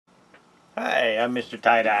Hi, I'm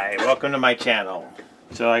MrTieDye. Welcome to my channel.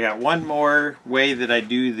 So I got one more way that I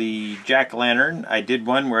do the jack-o'-lantern. I did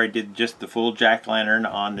one where I did just the full jack-o'-lantern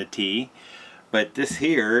on the T. But this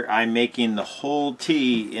here, I'm making the whole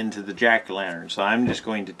T into the jack-o'-lantern. So I'm just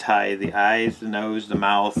going to tie the eyes, the nose, the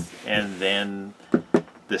mouth, and then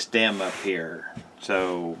the stem up here.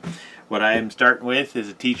 So what I am starting with is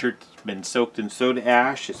a t-shirt that's been soaked in soda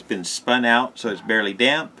ash. It's been spun out so it's barely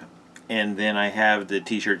damp. And then I have the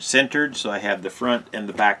t-shirt centered, so I have the front and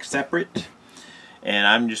the back separate. And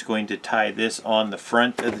I'm just going to tie this on the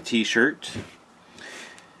front of the t-shirt.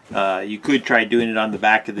 You could try doing it on the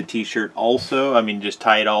back of the t-shirt also. I mean, just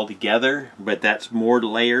tie it all together, but that's more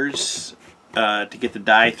layers to get the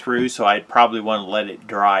dye through, so I'd probably want to let it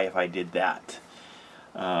dry if I did that.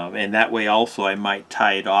 And that way also I might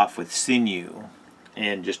tie it off with sinew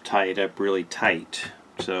and just tie it up really tight.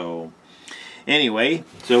 So anyway,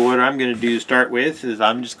 so what I'm going to do to start with is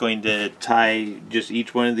I'm just going to tie just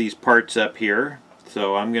each one of these parts up here.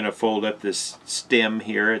 So I'm going to fold up this stem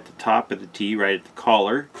here at the top of the T, right at the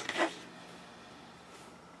collar.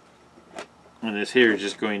 And this here is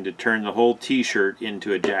just going to turn the whole t-shirt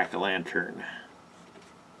into a jack-o'-lantern.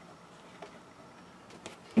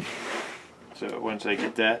 So once I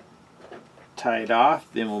get that tied off,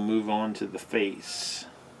 then we'll move on to the face.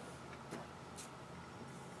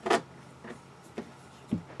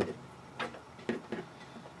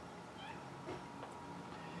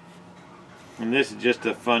 And this is just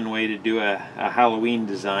a fun way to do a Halloween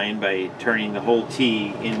design by turning the whole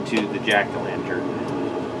T into the jack-o'-lantern.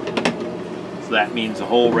 So that means the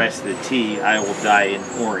whole rest of the T I will dye in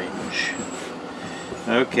orange.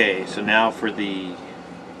 Okay, so now for the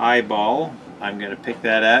eyeball, I'm going to pick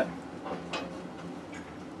that up,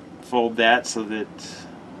 fold that so that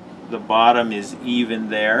the bottom is even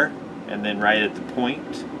there, and then right at the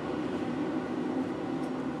point.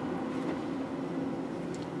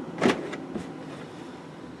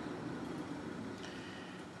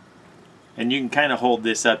 And you can kind of hold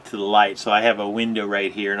this up to the light, so I have a window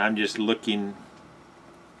right here and I'm just looking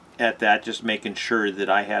at that, just making sure that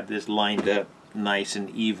I have this lined up nice and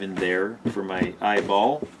even there for my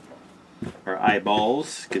eyeball, or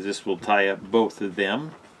eyeballs, because this will tie up both of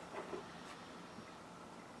them.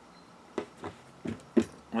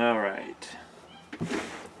 Alright,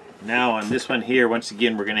 now on this one here, once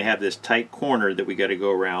again we're going to have this tight corner that we got to go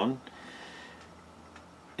around,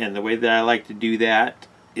 and the way that I like to do that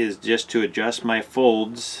is just to adjust my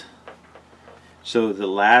folds so the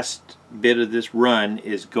last bit of this run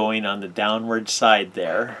is going on the downward side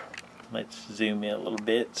there. Let's zoom in a little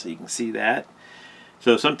bit so you can see that.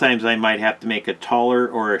 So sometimes I might have to make a taller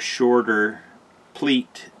or a shorter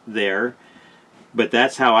pleat there, but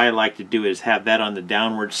that's how I like to do it, is have that on the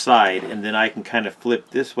downward side, and then I can kind of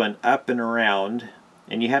flip this one up and around,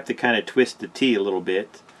 and you have to kind of twist the T a little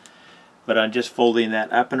bit. But I'm just folding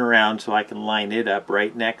that up and around so I can line it up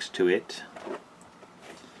right next to it.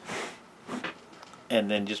 And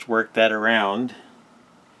then just work that around.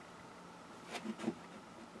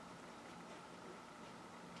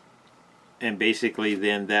 And basically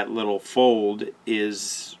then that little fold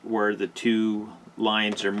is where the two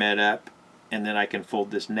lines are met up. And then I can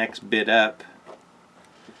fold this next bit up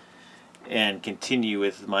and continue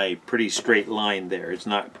with my pretty straight line there. It's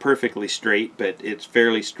not perfectly straight, but it's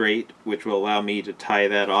fairly straight, which will allow me to tie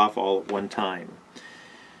that off all at one time.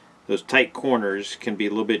 Those tight corners can be a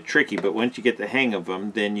little bit tricky, but once you get the hang of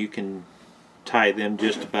them, then you can tie them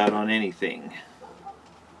just about on anything.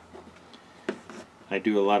 I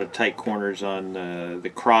do a lot of tight corners on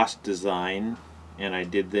the cross design, and I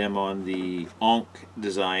did them on the Ankh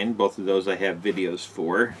design. Both of those I have videos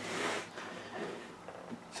for.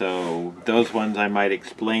 So those ones I might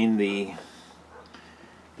explain the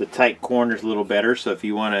tight corners a little better. So if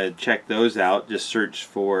you want to check those out, just search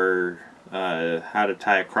for how to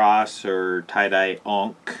tie a cross or tie-dye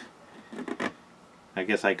Ankh. I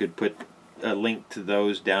guess I could put a link to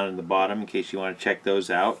those down in the bottom in case you want to check those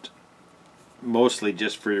out. Mostly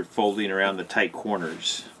just for folding around the tight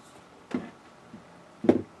corners.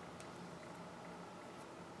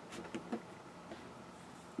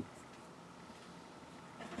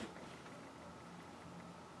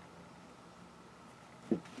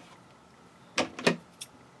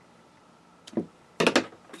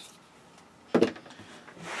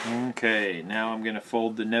 Okay, now I'm going to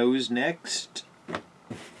fold the nose next.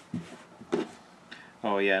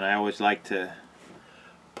 Oh yeah, and I always like to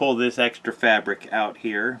pull this extra fabric out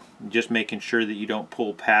here, just making sure that you don't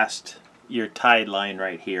pull past your tied line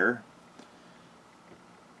right here.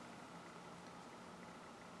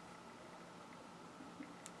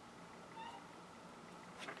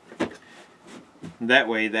 That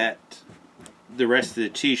way that the rest of the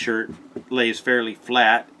t-shirt lays fairly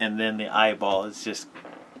flat, and then the eyeball is just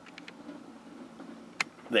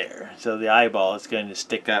there. So the eyeball is going to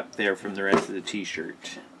stick up there from the rest of the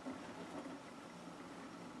t-shirt.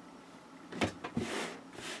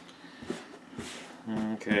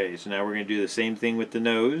 Okay, so now we're going to do the same thing with the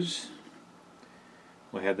nose.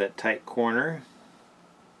 We'll have that tight corner.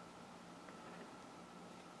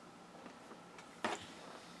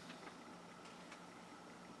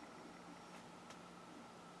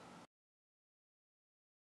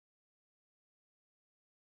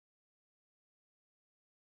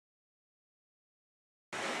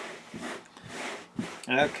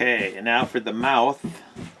 Okay, and now for the mouth.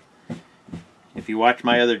 If you watch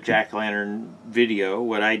my other jack-o'-lantern video,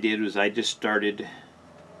 what I did was I just started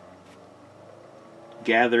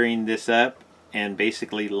gathering this up and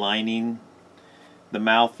basically lining the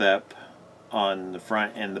mouth up on the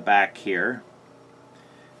front and the back here.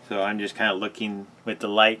 So I'm just kind of looking with the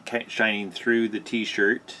light shining through the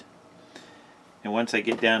t-shirt. And once I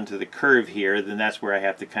get down to the curve here, then that's where I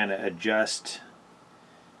have to kind of adjust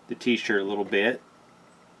the t-shirt a little bit.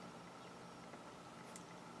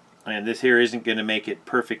 And this here isn't going to make it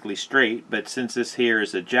perfectly straight, but since this here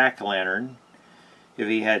is a jack-o'-lantern, if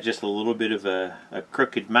he had just a little bit of a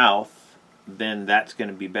crooked mouth, then that's going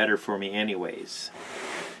to be better for me anyways.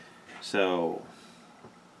 So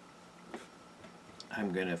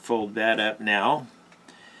I'm going to fold that up now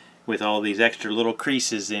with all these extra little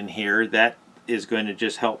creases in here. That is going to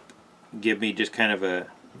just help give me just kind of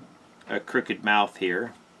a crooked mouth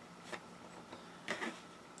here.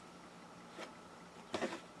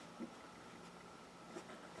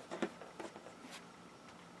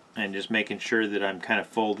 And just making sure that I'm kind of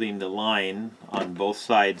folding the line on both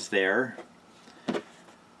sides there.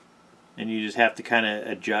 And you just have to kind of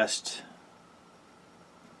adjust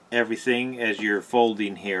everything as you're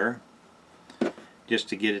folding here, just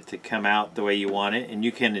to get it to come out the way you want it. And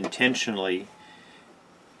you can intentionally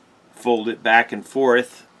fold it back and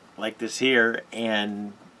forth like this here,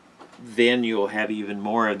 and then you'll have even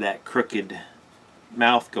more of that crooked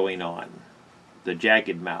mouth going on, the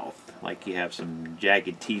jagged mouth, like you have some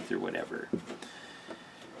jagged teeth or whatever.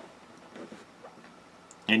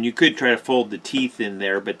 And you could try to fold the teeth in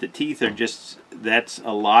there, but the teeth are just, that's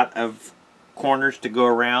a lot of corners to go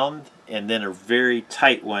around, and then a very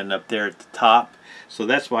tight one up there at the top. So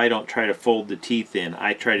that's why I don't try to fold the teeth in.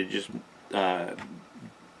 I try to just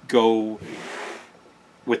go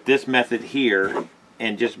with this method here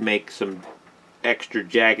and just make some extra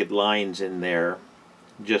jagged lines in there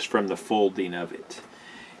just from the folding of it.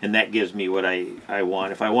 And that gives me what I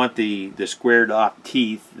want. If I want the squared off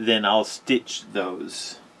teeth, then I'll stitch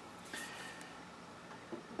those.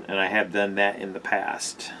 And I have done that in the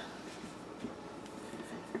past.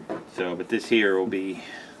 So, but this here will be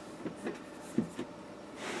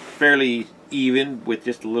fairly even with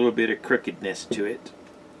just a little bit of crookedness to it.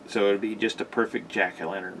 So it'll be just a perfect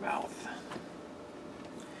jack-o'-lantern mouth.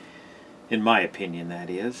 In my opinion, that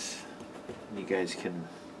is. You guys can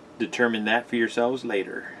determine that for yourselves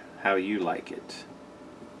later, how you like it.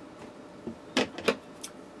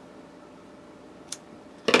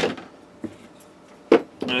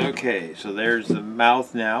 Okay, so there's the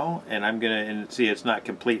mouth now, and I'm gonna, and see it's not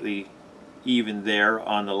completely even there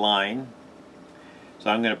on the line,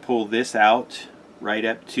 so I'm gonna pull this out right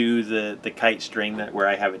up to the kite string that where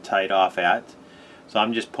I have it tied off at. So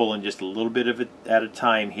I'm just pulling just a little bit of it at a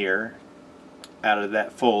time here out of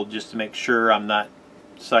that fold, just to make sure I'm not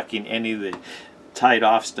sucking any of the tied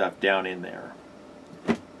off stuff down in there.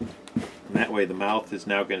 And that way the mouth is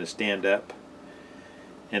now going to stand up,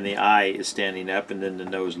 and the eye is standing up, and then the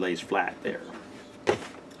nose lays flat there.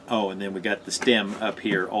 Oh, and then we got the stem up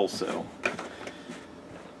here also.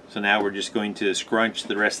 So now we're just going to scrunch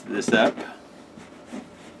the rest of this up.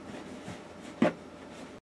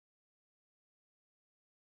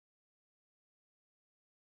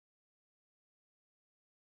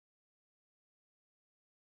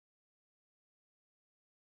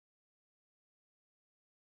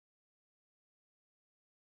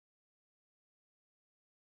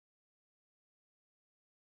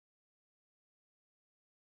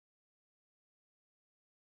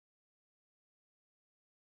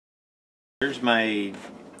 Here's my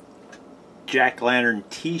jack-o'-lantern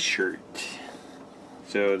t-shirt.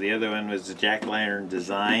 So the other one was the jack-o'-lantern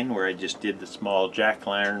design, where I just did the small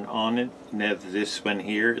jack-o'-lantern on it. And this one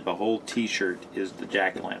here, the whole t-shirt is the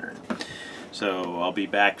jack-o'-lantern. So I'll be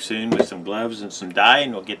back soon with some gloves and some dye,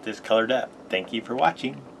 and we'll get this colored up. Thank you for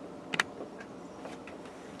watching.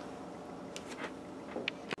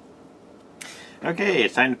 Okay,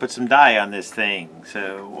 it's time to put some dye on this thing.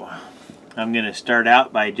 So I'm going to start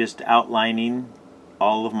out by just outlining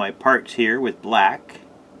all of my parts here with black.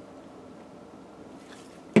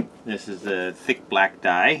 This is the thick black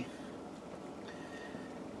dye,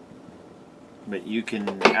 but you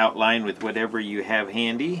can outline with whatever you have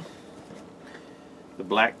handy.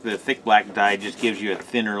 The thick black dye just gives you a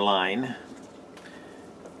thinner line.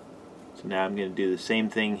 So now I'm going to do the same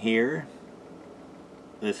thing here.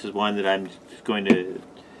 This is one that I'm just going to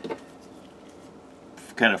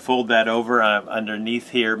kind of fold that over underneath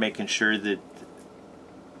here, making sure that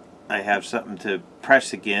I have something to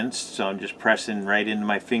press against. So I'm just pressing right into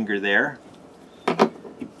my finger there.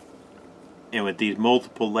 And with these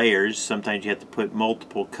multiple layers, sometimes you have to put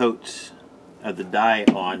multiple coats of the dye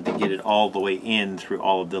on to get it all the way in through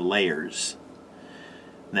all of the layers.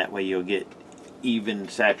 And that way you'll get even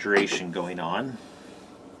saturation going on.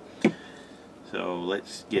 So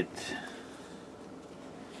let's get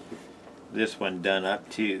this one done up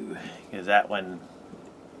too, because that one,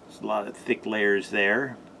 there's a lot of thick layers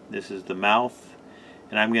there. This is the mouth,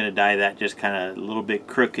 and I'm going to dye that just kind of a little bit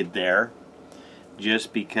crooked there,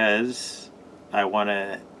 just because I want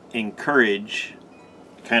to encourage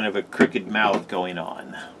kind of a crooked mouth going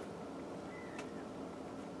on.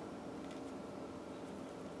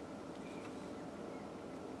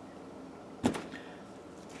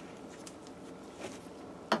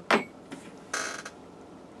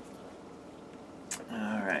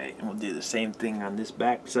 Alright, and we'll do the same thing on this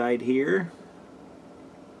back side here.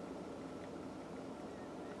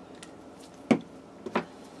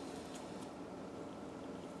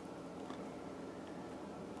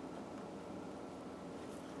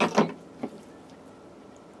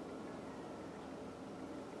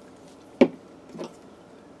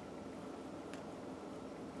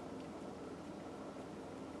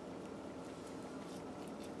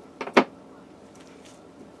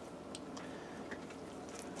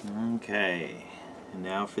 Okay, and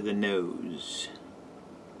now for the nose.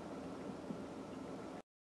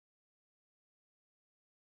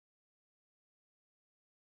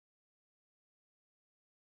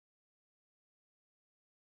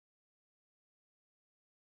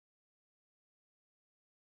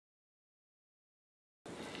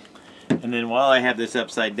 And then while I have this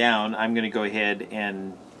upside down, I'm going to go ahead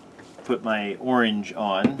and put my orange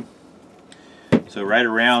on. So right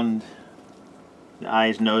around the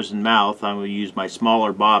eyes, nose, and mouth, I'm going to use my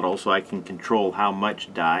smaller bottle so I can control how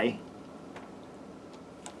much dye.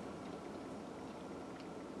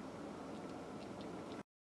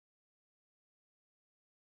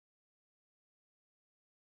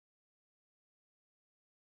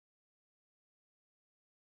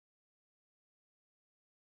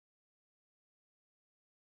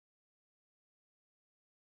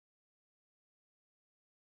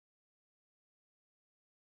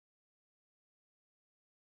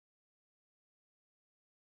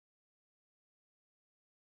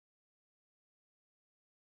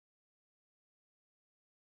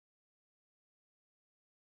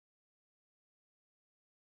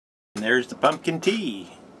 And there's the pumpkin tea.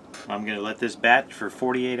 I'm going to let this batch for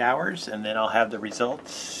 48 hours and then I'll have the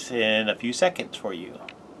results in a few seconds for you.